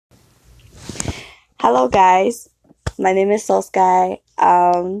Hello, guys. My name is Soul Sky.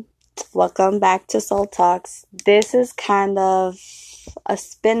 Welcome back to Soul Talks. This is kind of a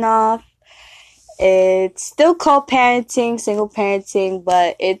spin-off. It's still co-parenting, single parenting,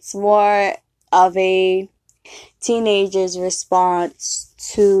 but it's more of a teenager's response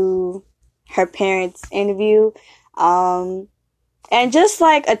to her parents' interview. And just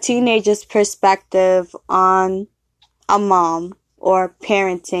like a teenager's perspective on a mom or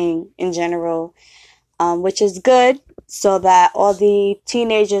parenting in general. Which is good so that all the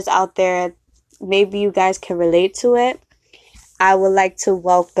teenagers out there, maybe you guys can relate to it. I would like to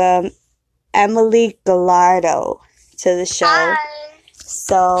welcome Emily Gallardo to the show. Hi.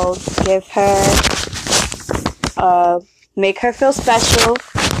 So give her, make her feel special.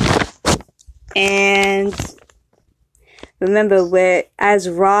 And remember, we're as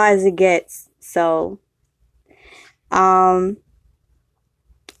raw as it gets. So,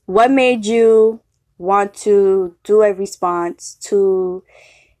 what made you want to do a response to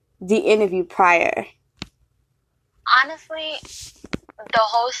the interview prior? Honestly, the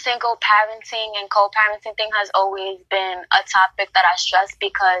whole single parenting and co-parenting thing has always been a topic that I stress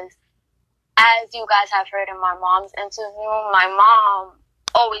because, as you guys have heard in my mom's interview, my mom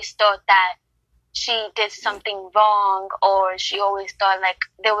always thought that she did something wrong, or she always thought like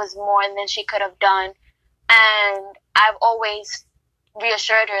there was more than she could have done. And I've always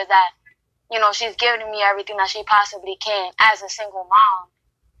reassured her that, she's giving me everything that she possibly can as a single mom.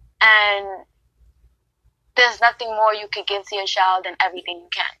 And there's nothing more you could give to your child than everything you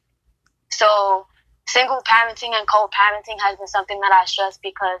can. So single parenting and co-parenting has been something that I stress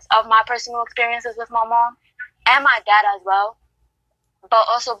because of my personal experiences with my mom and my dad as well. But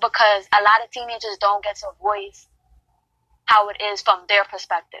also because a lot of teenagers don't get to voice how it is from their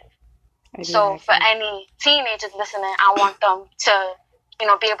perspective. So for any teenagers listening, I want them to,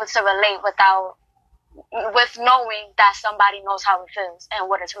 be able to relate with knowing that somebody knows how it feels and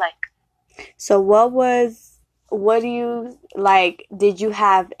what it's like. So what do you, like, did you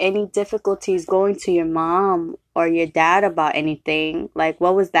have any difficulties going to your mom or your dad about anything? Like,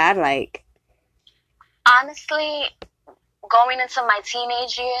 what was that like? Honestly, going into my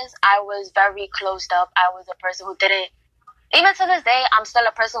teenage years, I was very closed up. I was a person who didn't, even to this day, I'm still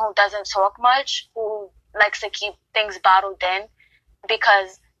a person who doesn't talk much, who likes to keep things bottled in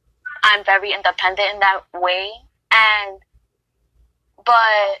because I'm very independent in that way.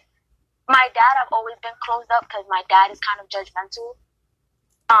 But my dad, I've always been closed up because my dad is kind of judgmental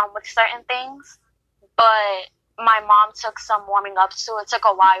with certain things. But my mom took some warming up to. It took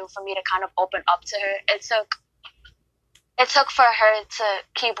a while for me to kind of open up to her. It took for her to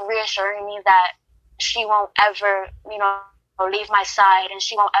keep reassuring me that she won't ever, leave my side, and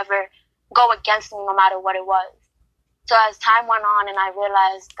she won't ever go against me no matter what it was. So as time went on and I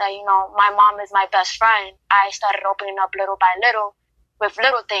realized that, my mom is my best friend, I started opening up little by little with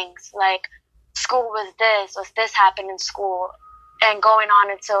little things like school was this happened in school, and going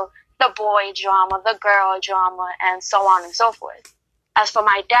on into the boy drama, the girl drama, and so on and so forth. As for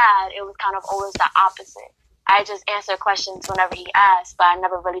my dad, it was kind of always the opposite. I just answered questions whenever he asked, but I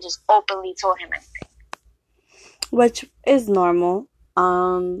never really just openly told him anything. Which is normal.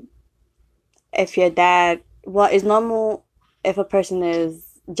 If your dad, it's normal if a person is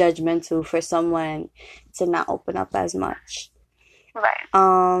judgmental for someone to not open up as much. Right.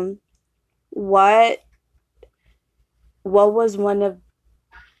 What was one of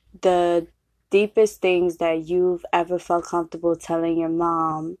the deepest things that you've ever felt comfortable telling your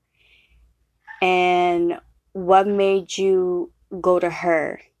mom, and what made you go to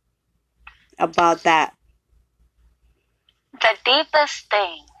her about that? The deepest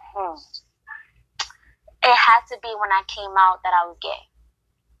thing, it had to be when I came out that I was gay.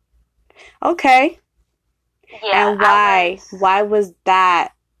 Okay. Yeah. And why? Why was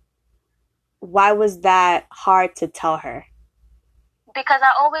that hard to tell her? Because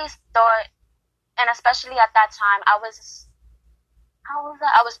I always thought, and especially at that time, how was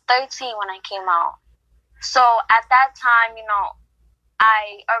that? I was 13 when I came out. So at that time,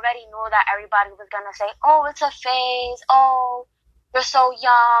 I already knew that everybody was going to say, oh, it's a phase. Oh, you're so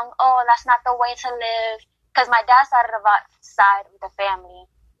young. Oh, that's not the way to live. Because my dad's side of the family,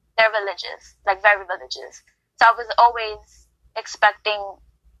 they're religious, like very religious. So I was always expecting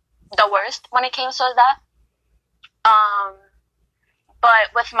the worst when it came to that.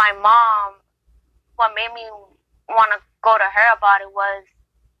 But with my mom, what made me want to go to her about it was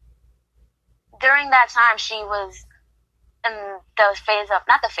during that time she was in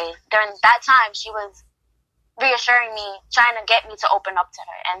during that time she was reassuring me, trying to get me to open up to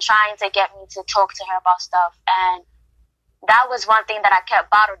her and trying to get me to talk to her about stuff. And that was one thing that I kept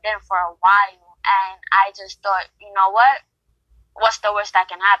bottled in for a while. and I just thought, you know what? What's the worst that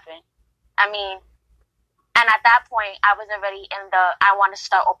can happen? I mean, and at that point, I was already in the I want to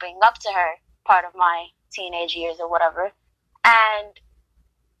start opening up to her part of my teenage years or whatever. And,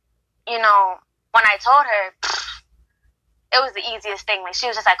 you know, when I told her, it was the easiest thing. Like, she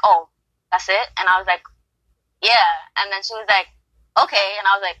was just like, oh, that's it? And I was like, yeah. And then she was like, okay. And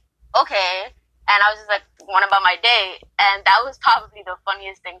I was like, okay. And I was just like, going about my day. And that was probably the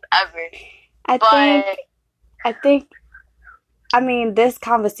funniest thing ever. I mean, this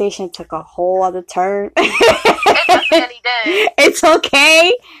conversation took a whole other turn. It definitely did. It's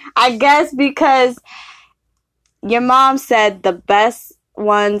okay, I guess, because your mom said the best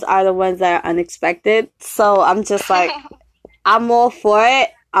ones are the ones that are unexpected. So I'm just like, I'm all for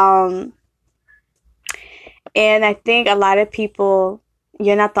it. And I think a lot of people,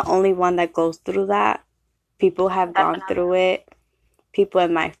 you're not the only one that goes through that. People have gone through it. People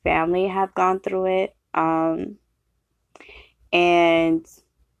in my family have gone through it. And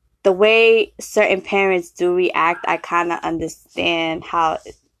the way certain parents do react, I kind of understand how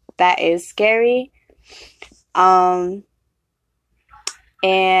that is scary. And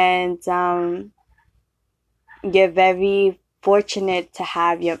you're very fortunate to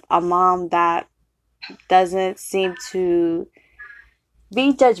have a mom that doesn't seem to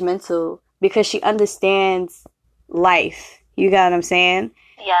be judgmental because she understands life. You got what I'm saying?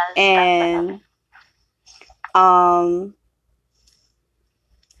 Yes. And I'm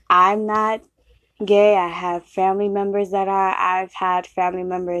not gay. I have family members that are. I've had family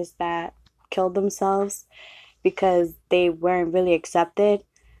members that killed themselves because they weren't really accepted.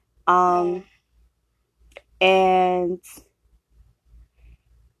 And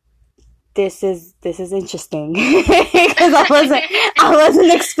this is interesting because I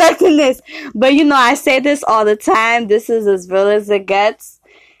wasn't expecting this. But you know, I say this all the time. This is as real as it gets.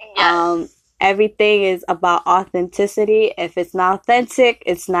 Yes. Everything is about authenticity. If it's not authentic,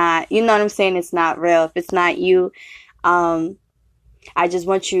 it's not, you know what I'm saying? It's not real. If it's not you, I just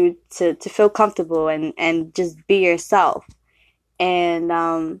want you to feel comfortable and just be yourself.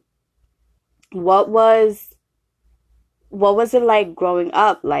 And what was it like growing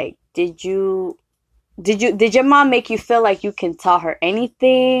up? Like, did your mom make you feel like you can tell her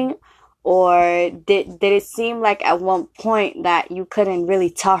anything? Or did it seem like at one point that you couldn't really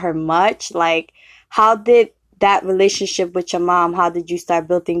tell her much? Like, how did that relationship with your mom, how did you start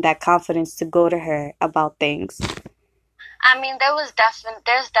building that confidence to go to her about things? I mean, there's definitely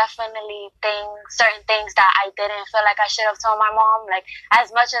certain things that I didn't feel like I should have told my mom. Like,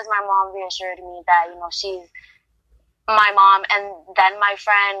 as much as my mom reassured me that, you know, she's my mom and then my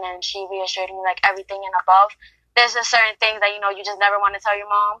friend, and she reassured me, like, everything and above. There's just certain things that, you know, you just never want to tell your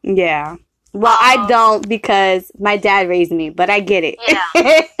mom. Yeah. Well, I don't because my dad raised me, but I get it. Yeah.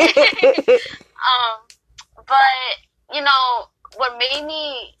 But, you know, what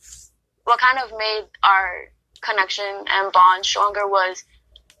kind of made our connection and bond stronger was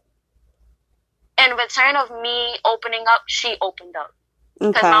in return of me opening up, she opened up.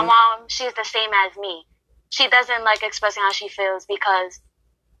 Because my mom, she's the same as me. She doesn't like expressing how she feels because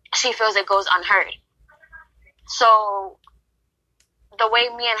she feels it goes unheard. So the way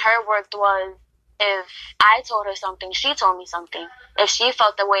me and her worked was, if I told her something, she told me something. If she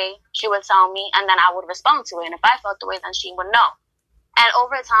felt the way, she would tell me, and then I would respond to it. And if I felt the way, then she would know. And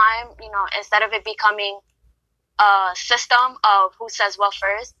over time, you know, instead of it becoming a system of who says what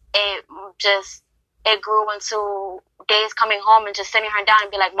first, it grew into days coming home and just sitting her down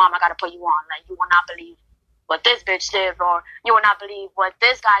and be like, Mom, I gotta put you on. Like, you will not believe what this bitch did, or you will not believe what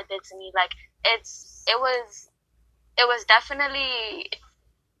this guy did to me. Like, it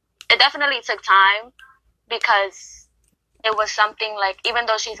definitely took time, because it was something like, even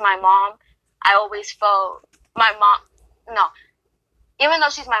though she's my mom, I always felt even though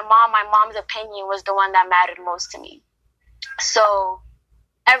she's my mom's opinion was the one that mattered most to me. So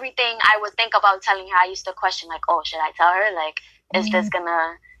everything I would think about telling her, I used to question, like, oh, should I tell her? Like, is this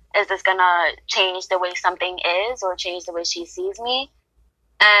gonna change the way something is, or change the way she sees me?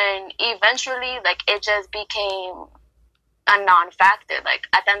 And eventually, like, it just became a non-factor. Like,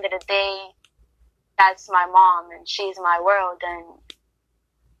 at the end of the day, that's my mom and she's my world. And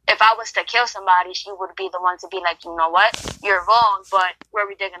if I was to kill somebody, she would be the one to be like, you know what, you're wrong, but we're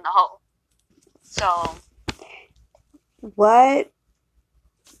redigging the hole. So what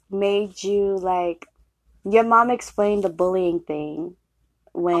made you, like, your mom explained the bullying thing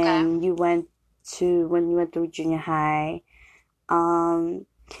when you went through junior high, and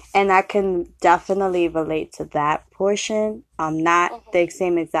I can definitely relate to that portion. Not the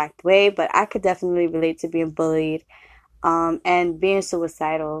same exact way, but I could definitely relate to being bullied, and being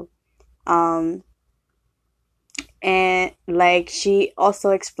suicidal. And like she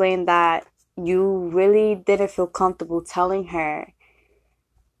also explained that you really didn't feel comfortable telling her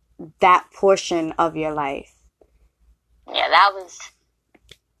that portion of your life. Yeah, that was,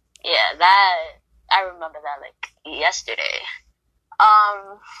 yeah, that, I remember that like yesterday.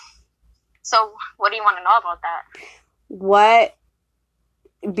 So what do you want to know about that? What,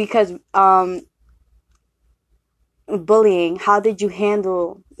 because bullying, how did you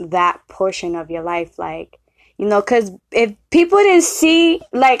handle that portion of your life? Like, you know, because if people didn't see,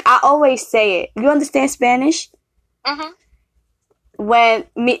 like I always say it, you understand Spanish? Mm-hmm. When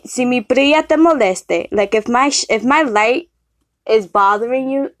si mi brilla te moleste, like if my light is bothering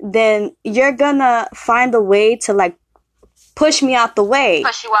you, then you're gonna find a way to like push me out the way.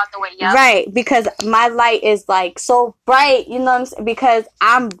 Push you out the way, yeah. Right, because my light is like so bright, you know what I'm saying? Because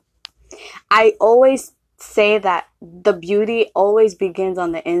I always say that the beauty always begins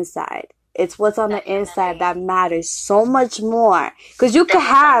on the inside. It's what's on the inside that matters so much more. Because you could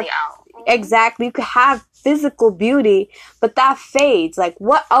have, exactly, you could have physical beauty, but that fades. Like,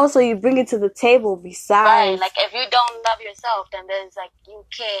 what else are you bringing to the table besides? Right, like if you don't love yourself, then there's like, you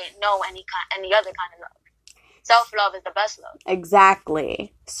can't know any other kind of love. Self-love is the best love.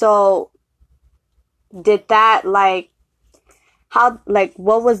 Exactly. So, did that, like, how, like,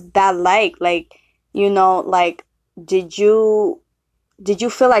 what was that like? Like, you know, like, did you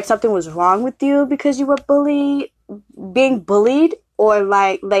feel like something was wrong with you because you were being bullied? Or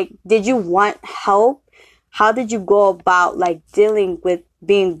like, did you want help? How did you go about, like, dealing with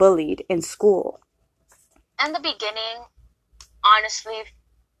being bullied in school? In the beginning, honestly,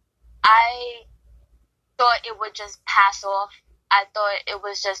 I thought it would just pass off. I thought it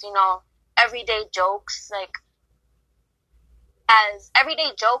was just, you know, everyday jokes, like, as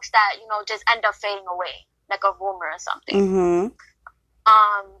everyday jokes that, you know, just end up fading away, like a rumor or something. Mm-hmm.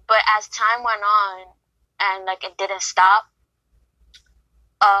 But as time went on and, like, it didn't stop,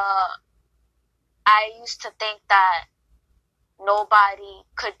 I used to think that nobody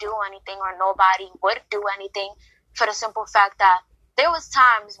could do anything or nobody would do anything, for the simple fact that there was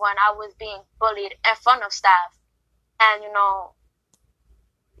times when I was being bullied in front of staff, and, you know,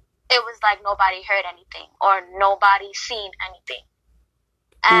 it was like nobody heard anything or nobody seen anything.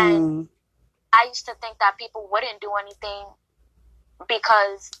 And I used to think that people wouldn't do anything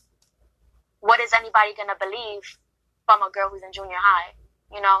because what is anybody going to believe from a girl who's in junior high,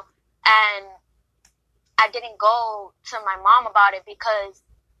 you know? And I didn't go to my mom about it because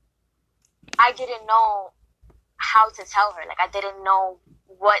I didn't know how to tell her. Like, I didn't know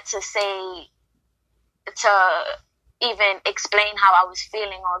what to say to even explain how I was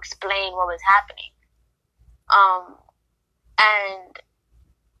feeling or explain what was happening. And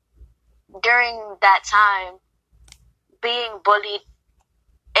during that time, being bullied,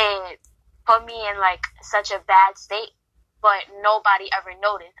 it put me in like such a bad state, but nobody ever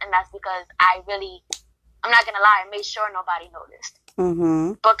noticed. And that's because I'm not gonna lie, I made sure nobody noticed.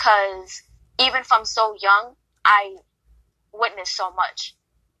 Mm-hmm. Because even from so young, I witnessed so much.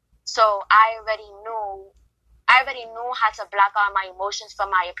 So I already knew how to block out my emotions from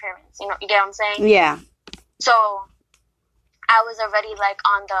my appearance. You know, you get what I'm saying? Yeah. So I was already like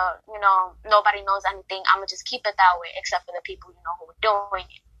on the, you know, nobody knows anything. I'm gonna just keep it that way, except for the people, you know, who were doing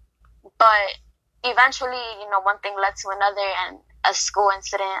it. But eventually, you know, one thing led to another, and a school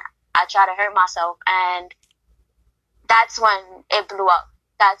incident, I tried to hurt myself, and that's when it blew up.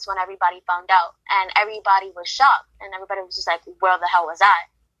 That's when everybody found out, and everybody was shocked, and everybody was just like, where the hell was I?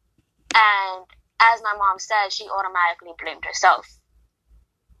 And as my mom said, she automatically blamed herself.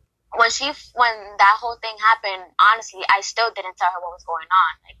 When that whole thing happened, honestly, I still didn't tell her what was going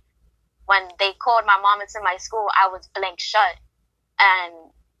on. Like, when they called my mom into my school, I was blank shut, and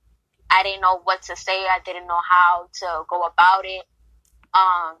I didn't know what to say. I didn't know how to go about it.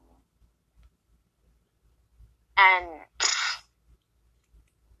 And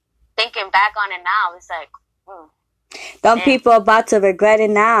thinking back on it now, it's like, Them people about to regret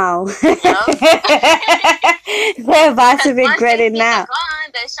it now. They're about to regret it now.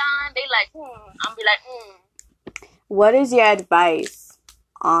 They like, I'll be like, What is your advice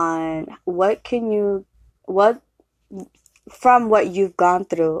on from what you've gone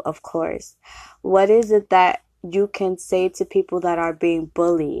through, of course, what is it that you can say to people that are being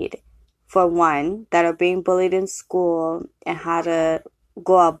bullied? For one, that are being bullied in school, and how to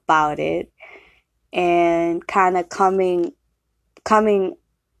go about it, and kind of coming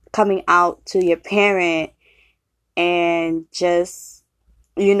out to your parent, and just,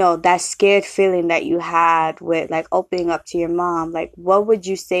 you know, that scared feeling that you had with like opening up to your mom. Like, what would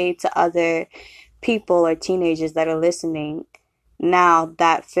you say to other people or teenagers that are listening now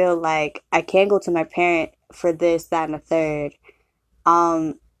that feel like I can't go to my parent for this, that, and the third.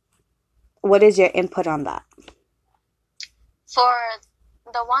 Um, what is your input on that? For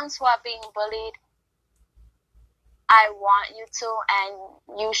the ones who are being bullied, I want you to,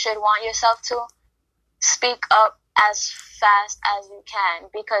 and you should want yourself to, speak up as fast as you can,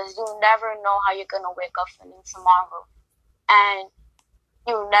 because you never know how you're going to wake up feeling tomorrow. And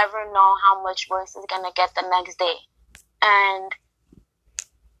you never know how much worse it's going to get the next day. And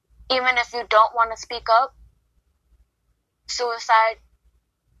even if you don't want to speak up, suicide,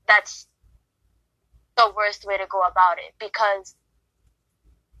 that's the worst way to go about it, because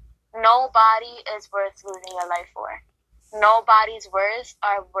nobody is worth losing your life for. Nobody's words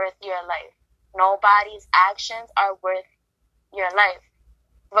are worth your life. Nobody's actions are worth your life,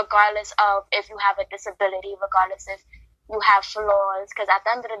 regardless of if you have a disability, regardless if you have flaws, because at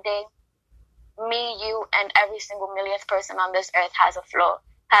the end of the day, me, you, and every single millionth person on this earth has a flaw,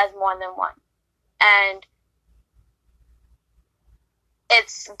 has more than one. And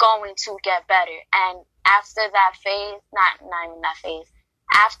it's going to get better. And after that phase, not even that phase,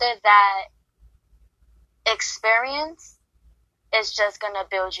 after that experience, it's just going to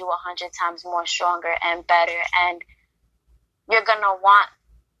build you 100 times more stronger and better. And you're going to want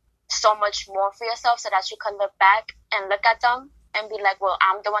so much more for yourself, so that you can look back and look at them and be like, well,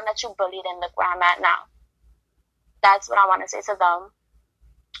 I'm the one that you bullied, and look where I'm at now. That's what I want to say to them.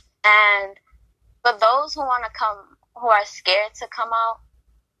 And for those who are scared to come out,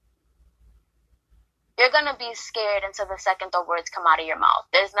 you're going to be scared until the second the words come out of your mouth.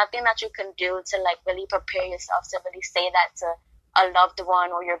 There's nothing that you can do to like really prepare yourself to really say that to a loved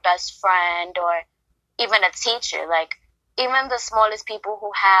one or your best friend or even a teacher. Like, even the smallest people who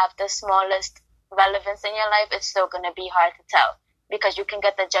have the smallest relevance in your life, it's still going to be hard to tell, because you can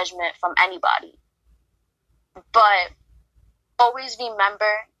get the judgment from anybody. But always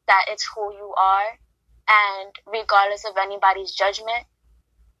remember that it's who you are, and regardless of anybody's judgment,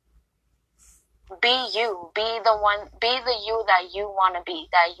 be you. Be the you that you want to be,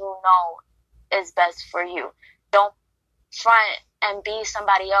 that you know is best for you. Don't front and be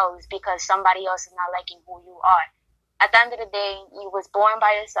somebody else because somebody else is not liking who you are. At the end of the day, you was born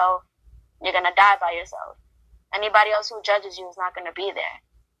by yourself. You're going to die by yourself. Anybody else who judges you is not going to be there.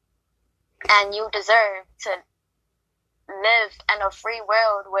 And you deserve to live in a free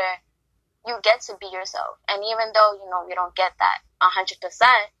world where you get to be yourself. And even though, you don't get that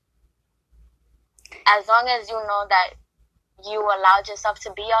 100%, as long as you know that you allowed yourself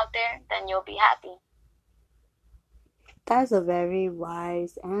to be out there, then you'll be happy. That's a very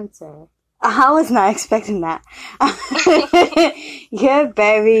wise answer. I was not expecting that. You're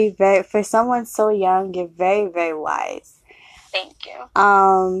very, very, for someone so young, you're very, very wise. Thank you.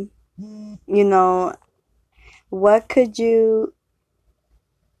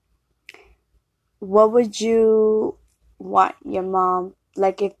 What would you want your mom,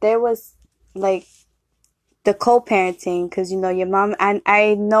 like if there was like the co-parenting, because your mom, and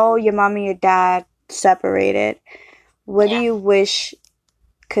I know your mom and your dad separated. What do you wish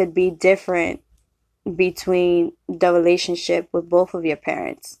could be different between the relationship with both of your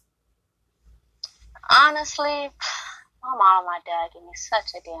parents? Honestly, my mom and my dad give me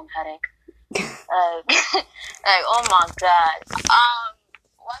such a damn headache. like, oh my God.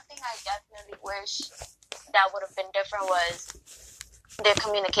 One thing I definitely wish that would have been different was their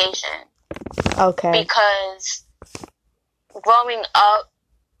communication. Okay. Because growing up,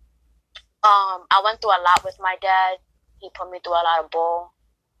 I went through a lot with my dad. He put me through a lot of bull.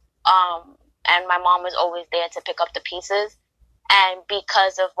 And my mom was always there to pick up the pieces. And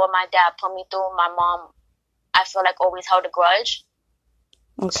because of what my dad put me through, my mom, I feel like, always held a grudge.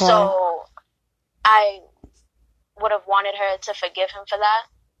 Okay. So I would have wanted her to forgive him for that,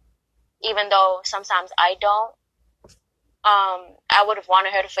 even though sometimes I don't. I would have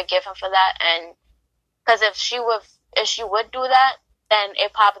wanted her to forgive him for that, and because if she would do that, then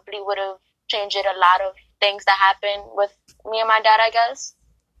it probably would have changed a lot of things that happened with me and my dad, I guess.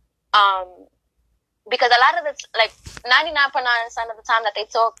 Because a lot of the, like 99.9% of the time that they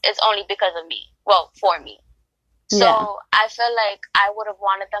talk is only because of me. Well, for me. So I feel like I would have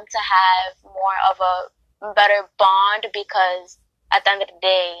wanted them to have more of a better bond, because at the end of the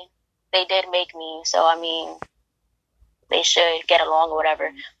day, they did make me. So, I mean, they should get along or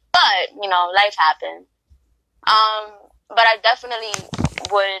whatever. But, life happened. But I definitely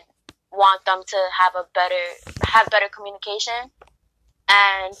would want them to have better communication.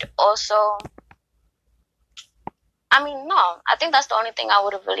 And also, I think that's the only thing I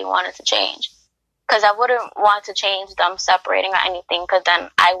would have really wanted to change. Because I wouldn't want to change them separating or anything, because then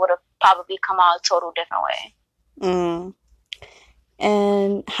I would have probably come out a total different way.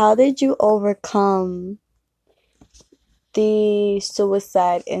 And how did you overcome the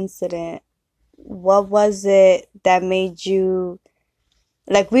suicide incident? What was it that made you,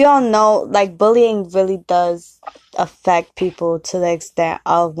 like, we all know, like, bullying really does affect people to the extent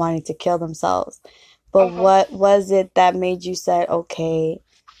of wanting to kill themselves. But what was it that made you say, okay,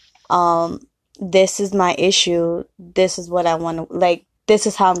 this is my issue. This is what I want to, like, this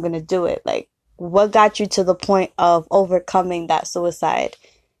is how I'm going to do it. Like, what got you to the point of overcoming that suicide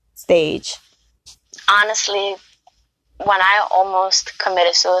stage? Honestly, when I almost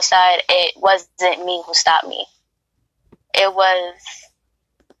committed suicide, it wasn't me who stopped me. It was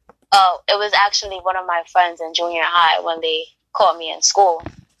actually one of my friends in junior high when they caught me in school.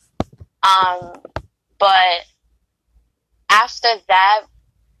 But after that,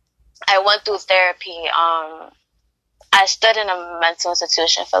 I went through therapy. I stood in a mental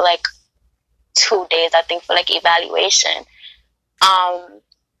institution for like 2 days, I think, for like evaluation.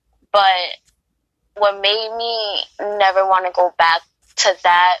 But what made me never want to go back to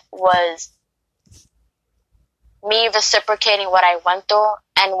that was me reciprocating what I went through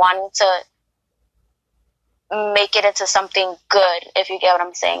and wanting to make it into something good, if you get what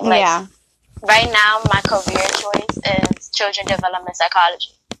I'm saying. Like, Yeah. Right now, my career choice is children development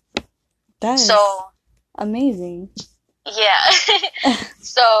psychology. That is So, amazing. yeah.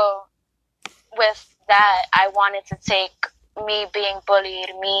 So, with that, I wanted to take me being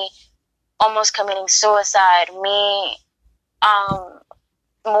bullied, me almost committing suicide, me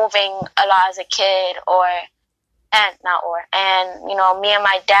moving a lot as a kid, and you know, me and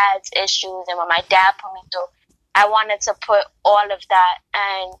my dad's issues and what my dad put me through. I wanted to put all of that,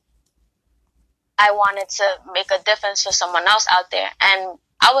 and I wanted to make a difference for someone else out there. And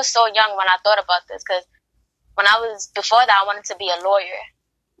I was so young when I thought about this, because before that, I wanted to be a lawyer.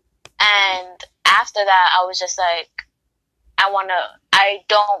 And after that, I was just like, I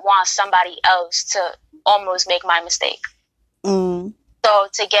don't want somebody else to almost make my mistake. So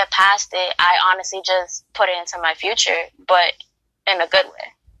to get past it, I honestly just put it into my future, but in a good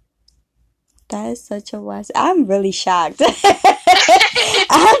way. That is such a wise. I'm really shocked.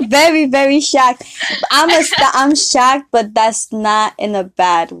 I'm very, very shocked. I'm shocked, but that's not in a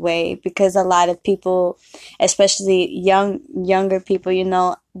bad way, because a lot of people, especially younger people, you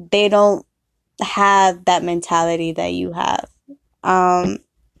know, they don't have that mentality that you have.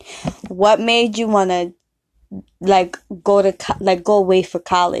 What made you want to like go away for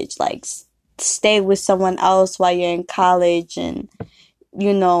college, like stay with someone else while you're in college, and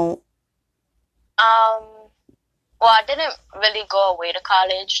you know? Well, I didn't really go away to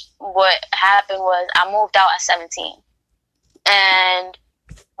college. What happened was I moved out at 17. And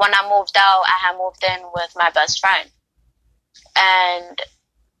when I moved out, I had moved in with my best friend. And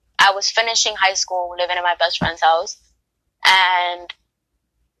I was finishing high school, living in my best friend's house. And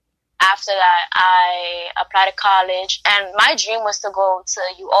after that, I applied to college. And my dream was to go to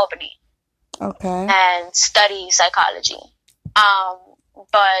UAlbany. Okay. And study psychology.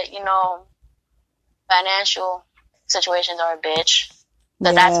 But, you know, financial situations are a bitch.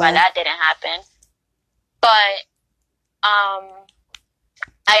 So that's why that didn't happen. But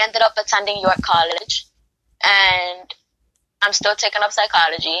I ended up attending York College, and I'm still taking up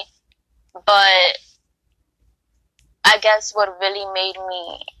psychology. But I guess what really made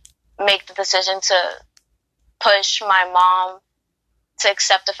me make the decision to push my mom to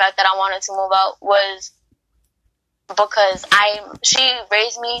accept the fact that I wanted to move out was because she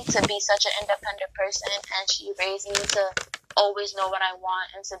raised me to be such an independent person, and she raised me to always know what I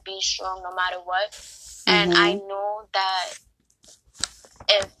want and to be strong no matter what. And I knew that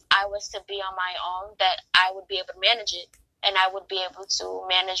if I was to be on my own, that I would be able to manage it, and I would be able to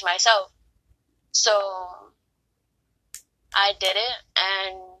manage myself. So I did it,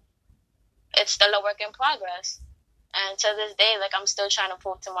 and it's still a work in progress. And to this day, like, I'm still trying to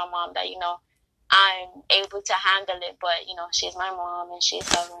prove to my mom that, you know, I'm able to handle it, but, you know, she's my mom and she's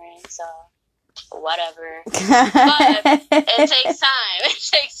hovering, so whatever. But it takes time.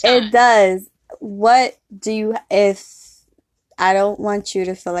 It takes time. It does. What do you, if, I don't want you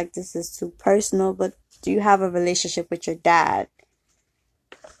to feel like this is too personal, but do you have a relationship with your dad?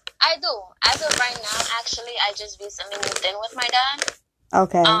 I do. As of right now, actually, I just recently moved in with my dad.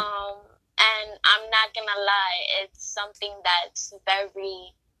 Okay. And I'm not gonna lie, it's something that's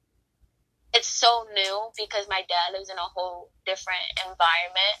it's so new, because my dad lives in a whole different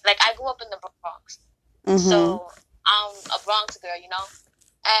environment. Like, I grew up in the Bronx. So I'm a Bronx girl, you know?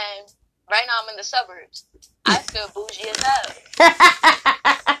 And right now I'm in the suburbs. I feel bougie as hell.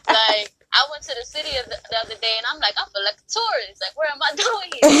 Like, I went to the city the other day, and I'm like, I feel like a tourist. Like, what am I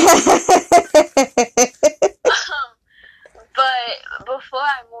doing here? But But before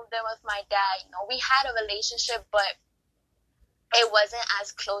I moved in with my dad, we had a relationship, but it wasn't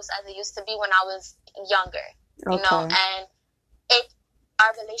as close as it used to be when I was younger. And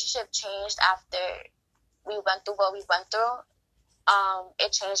our relationship changed after we went through what we went through.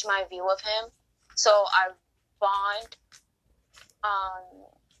 It changed my view of him. So our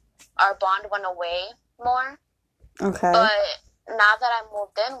bond went away more. Okay. But now that I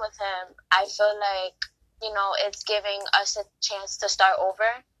moved in with him, I feel like, it's giving us a chance to start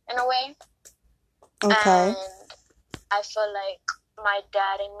over in a way. Okay. And I feel like my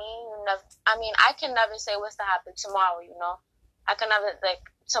dad and me, I can never say what's to happen tomorrow, I can never,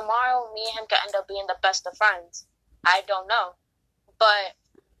 tomorrow me and him can end up being the best of friends. I don't know. But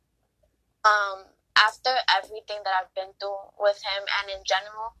after everything that I've been through with him and in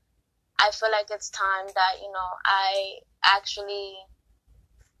general, I feel like it's time that, I actually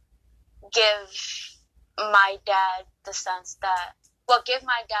give my dad the sense that, give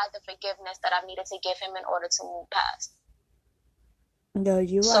my dad the forgiveness that I needed to give him in order to move past. No,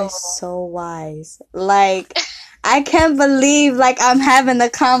 you are so wise. I can't believe, I'm having a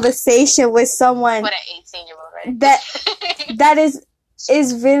conversation with someone. With an 18-year-old, right? That is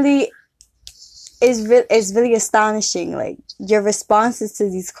really astonishing. Your responses to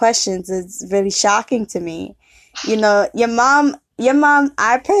these questions is really shocking to me. Your mom,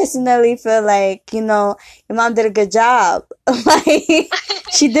 I personally feel like, your mom did a good job.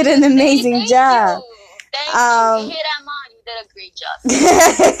 She did an amazing job. Thank you. You hear that, Mom? You did a great job.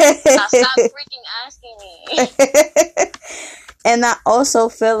 Now stop freaking asking me. And I also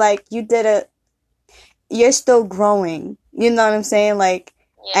feel like you're still growing. You know what I'm saying?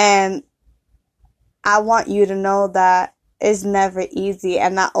 And I want you to know that it's never easy.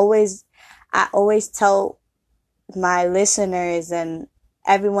 And I always tell my listeners and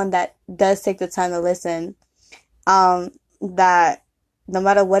everyone that does take the time to listen, that no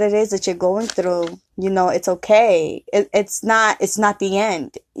matter what it is that you're going through, it's okay. It's not the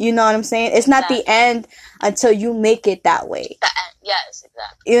end. You know what I'm saying? It's not the end until you make it that way. The end. Yes,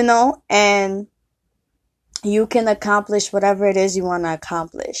 exactly. And you can accomplish whatever it is you want to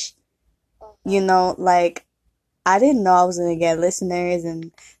accomplish. I didn't know I was going to get listeners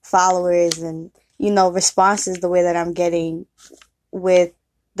and followers and, responses the way that I'm getting with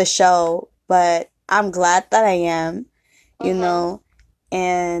the show. But I'm glad that I am,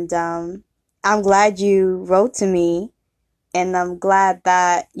 and I'm glad you wrote to me, and I'm glad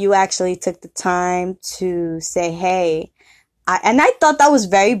that you actually took the time to say, hey, and I thought that was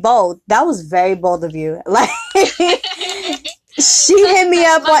very bold. That was very bold of you. She hit me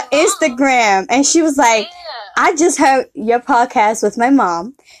up on Instagram and she was like, I just heard your podcast with my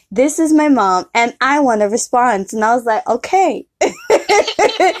mom. This is my mom and I want a response. And I was like, okay.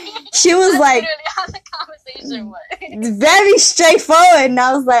 She was like, how the conversation was. Very straightforward. And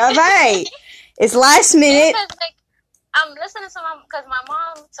I was like, all right, it's last minute. I'm listening to because my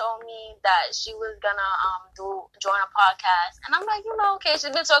mom told me that she was gonna join a podcast, and I'm like, okay, she's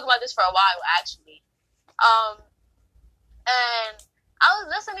been talking about this for a while, actually. And I was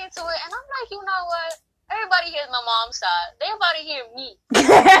listening to it, and I'm like, you know what? Everybody hears my mom's side. They about to hear me.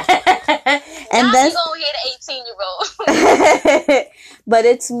 And now you gonna hear the 18-year-old. But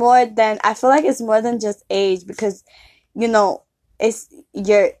it's more than, I feel like it's more than just age, because, it's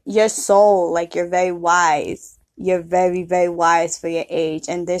your soul. You're very wise. You're very, very wise for your age.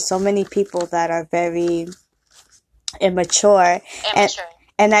 And there's so many people that are very immature.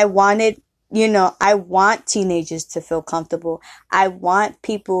 And I wanted, I want teenagers to feel comfortable. I want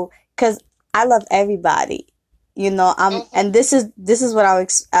people, because I love everybody. And this is what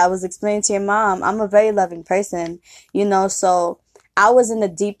I was explaining to your mom. I'm a very loving person, so I was in a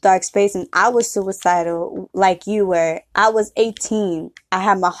deep, dark space and I was suicidal like you were. I was 18. I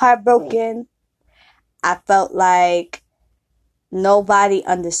had my heart broken. I felt like nobody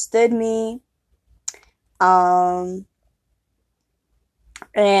understood me. And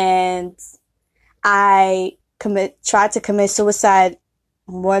I tried to commit suicide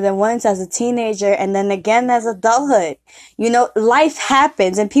more than once as a teenager and then again as adulthood. Life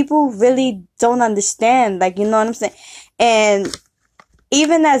happens and people really don't understand. You know what I'm saying? And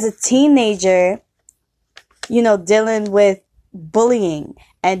even as a teenager, dealing with bullying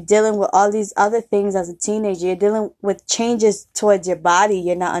and dealing with all these other things as a teenager, you're dealing with changes towards your body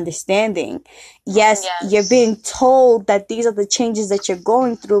you're not understanding. Yes, you're being told that these are the changes that you're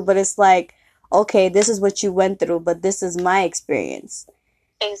going through, but it's like, okay, this is what you went through, but this is my experience.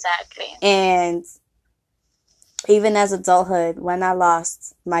 Exactly. And even as adulthood, when I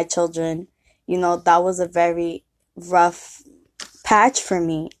lost my children, that was a very rough patch for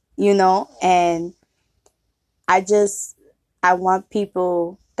me, and I want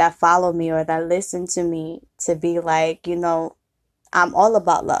people that follow me or that listen to me to be like, I'm all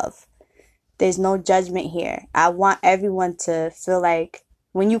about love. There's no judgment here. I want everyone to feel like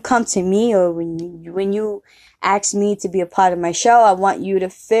when you come to me or when you ask me to be a part of my show, I want you to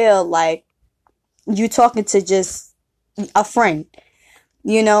feel like you talking to just a friend,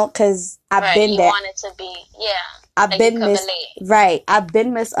 because I've been You there. want it to be, I've been I've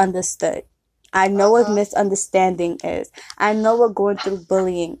been misunderstood. I know what misunderstanding is. I know what going through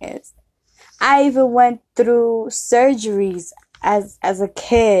bullying is. I even went through surgeries as a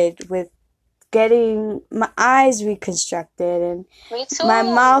kid with getting my eyes reconstructed and me too. my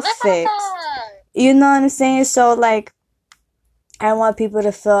mouth fixed. You know what I'm saying? So like, I want people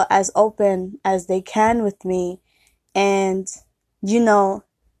to feel as open as they can with me. And,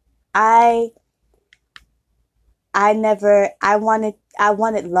 I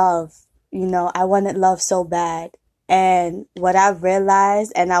wanted love, I wanted love so bad. And what I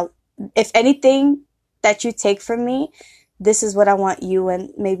realized, if anything that you take from me, this is what I want you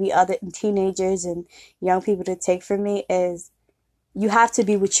and maybe other teenagers and young people to take from me is you have to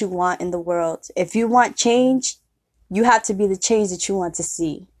be what you want in the world. If you want change, you have to be the change that you want to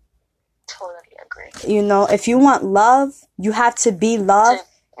see. Totally agree. If you want love, you have to be love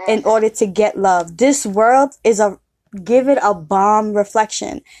in order to get love. This world give it a bomb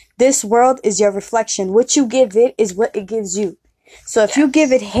reflection. This world is your reflection. What you give it is what it gives you. So if you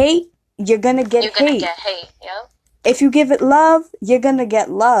give it hate, you're gonna get hate. You're gonna get hate, yep. If you give it love, you're gonna get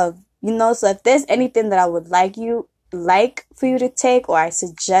love. So if there's anything that I would like for you to take, or I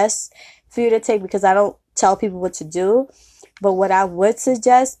suggest for you to take, because I don't tell people what to do, but what I would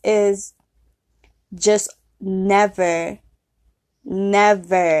suggest is just never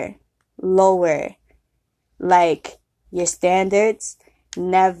lower like your standards.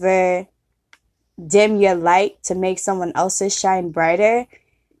 Never dim your light to make someone else's shine brighter,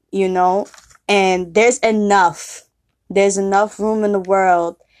 and there's enough room in the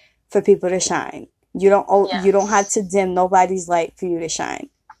world for people to shine. You don't have to dim nobody's light for you to shine.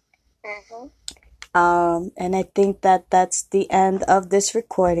 And I think that's the end of this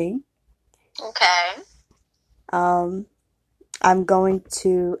recording. Okay. I'm going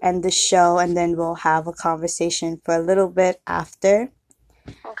to end the show and then we'll have a conversation for a little bit after.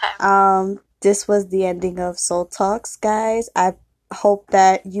 Okay. This was the ending of Soul Talks, guys. I hope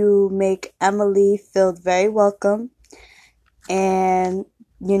that you make Emily feel very welcome. And,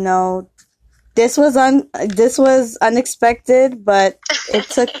 this was unexpected, but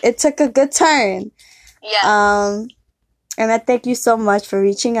it took a good turn. Yeah. And I thank you so much for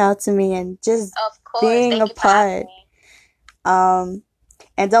reaching out to me and just being a part. And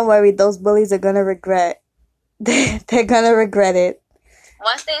don't worry, those bullies are gonna regret. They're gonna regret it.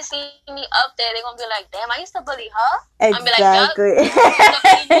 Once they see me up there, they're gonna be like, "Damn, I used to bully her." Exactly.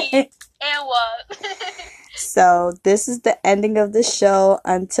 I'm be like, and what? So this is the ending of the show.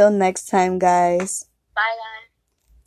 Until next time, guys. Bye, guys.